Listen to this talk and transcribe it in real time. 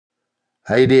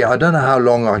Heidi, I don't know how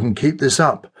long I can keep this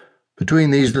up.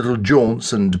 Between these little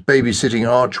jaunts and babysitting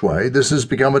Archway, this has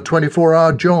become a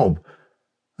 24-hour job.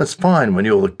 That's fine when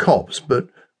you're the cops, but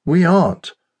we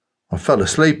aren't. I fell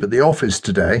asleep at the office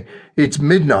today. It's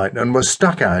midnight and we're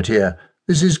stuck out here.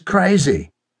 This is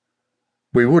crazy.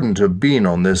 We wouldn't have been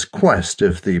on this quest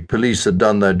if the police had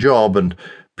done their job and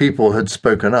people had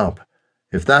spoken up.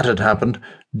 If that had happened,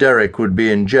 Derek would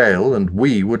be in jail and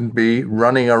we wouldn't be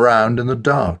running around in the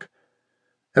dark.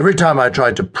 Every time I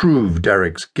tried to prove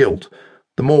Derek's guilt,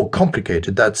 the more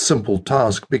complicated that simple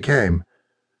task became.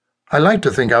 I liked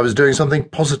to think I was doing something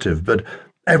positive, but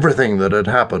everything that had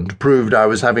happened proved I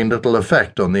was having little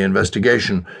effect on the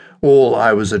investigation. All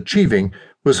I was achieving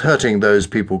was hurting those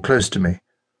people close to me.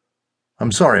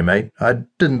 I'm sorry, mate. I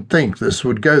didn't think this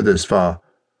would go this far.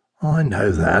 I know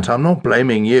that. I'm not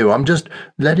blaming you. I'm just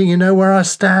letting you know where I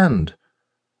stand.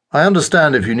 I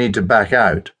understand if you need to back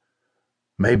out.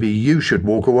 Maybe you should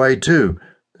walk away too.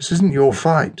 This isn't your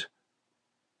fight.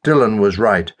 Dylan was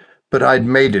right, but I'd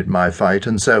made it my fight,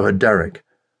 and so had Derek.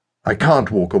 I can't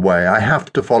walk away. I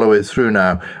have to follow it through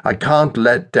now. I can't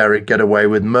let Derek get away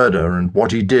with murder and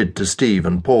what he did to Steve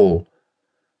and Paul.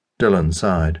 Dylan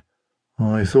sighed.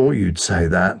 I thought you'd say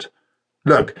that.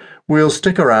 Look, we'll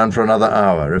stick around for another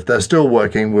hour. If they're still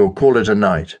working, we'll call it a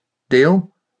night.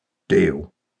 Deal?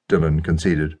 Deal, Dylan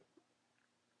conceded.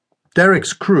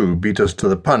 Derek's crew beat us to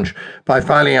the punch by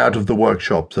filing out of the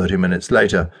workshop 30 minutes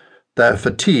later. Their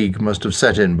fatigue must have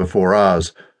set in before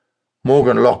ours.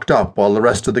 Morgan locked up while the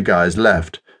rest of the guys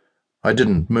left. I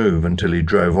didn't move until he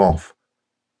drove off.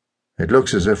 It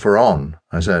looks as if we're on,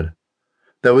 I said.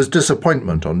 There was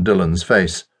disappointment on Dylan's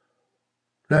face.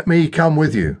 Let me come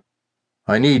with you.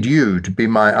 I need you to be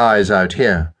my eyes out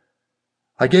here.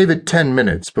 I gave it 10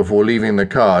 minutes before leaving the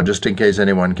car just in case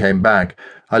anyone came back.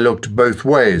 I looked both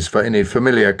ways for any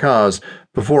familiar cars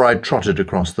before I trotted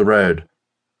across the road.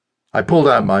 I pulled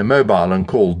out my mobile and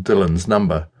called Dylan's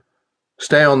number.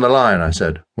 Stay on the line, I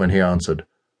said, when he answered.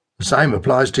 The same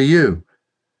applies to you.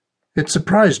 It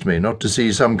surprised me not to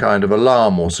see some kind of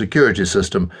alarm or security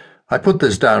system. I put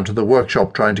this down to the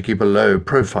workshop trying to keep a low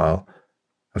profile.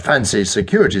 A fancy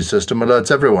security system alerts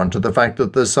everyone to the fact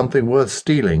that there's something worth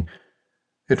stealing.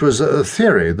 It was a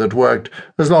theory that worked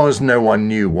as long as no one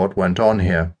knew what went on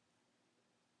here.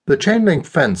 The chain-link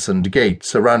fence and gate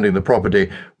surrounding the property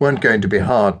weren't going to be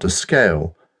hard to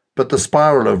scale, but the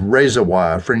spiral of razor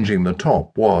wire fringing the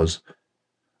top was.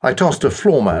 I tossed a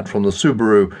floor mat from the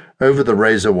Subaru over the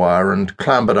razor wire and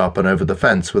clambered up and over the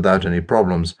fence without any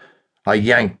problems. I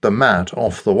yanked the mat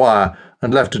off the wire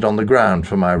and left it on the ground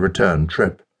for my return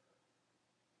trip.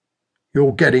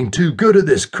 You're getting too good at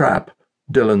this crap,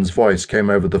 Dylan's voice came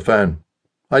over the phone.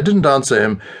 I didn't answer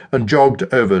him and jogged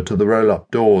over to the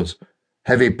roll-up doors.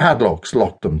 Heavy padlocks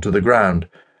locked them to the ground.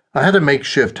 I had a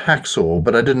makeshift hacksaw,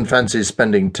 but I didn't fancy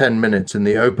spending 10 minutes in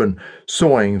the open,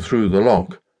 sawing through the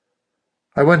lock.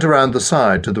 I went around the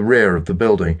side to the rear of the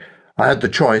building. I had the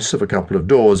choice of a couple of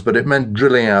doors, but it meant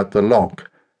drilling out the lock.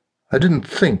 I didn't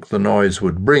think the noise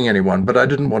would bring anyone, but I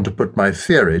didn't want to put my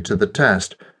theory to the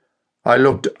test. I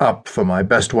looked up for my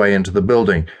best way into the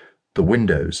building. The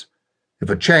windows. If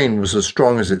a chain was as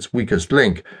strong as its weakest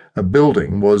link, a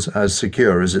building was as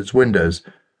secure as its windows.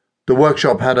 The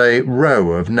workshop had a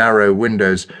row of narrow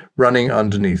windows running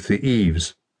underneath the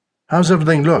eaves. How's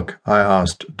everything look? I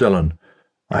asked Dylan.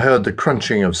 I heard the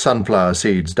crunching of sunflower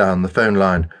seeds down the phone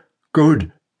line.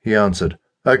 Good, he answered.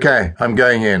 Okay, I'm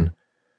going in.